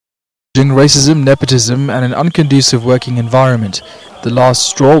Racism, nepotism and an unconducive working environment. The last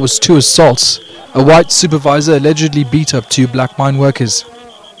straw was two assaults. A white supervisor allegedly beat up two black mine workers.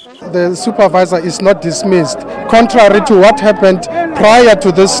 The supervisor is not dismissed, contrary to what happened prior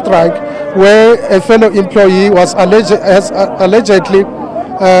to this strike, where a fellow employee was allegedly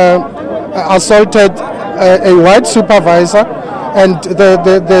assaulted a white supervisor, and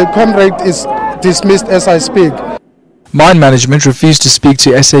the comrade is dismissed as I speak. Mine management refused to speak to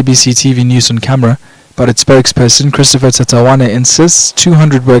SABC TV News on camera, but its spokesperson Christopher Tatawane insists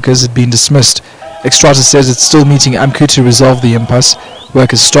 200 workers had been dismissed. Xtrata says it's still meeting AMCU to resolve the impasse.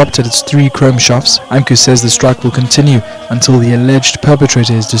 Workers stopped at its 3 chrome shops. AMCU says the strike will continue until the alleged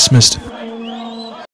perpetrator is dismissed.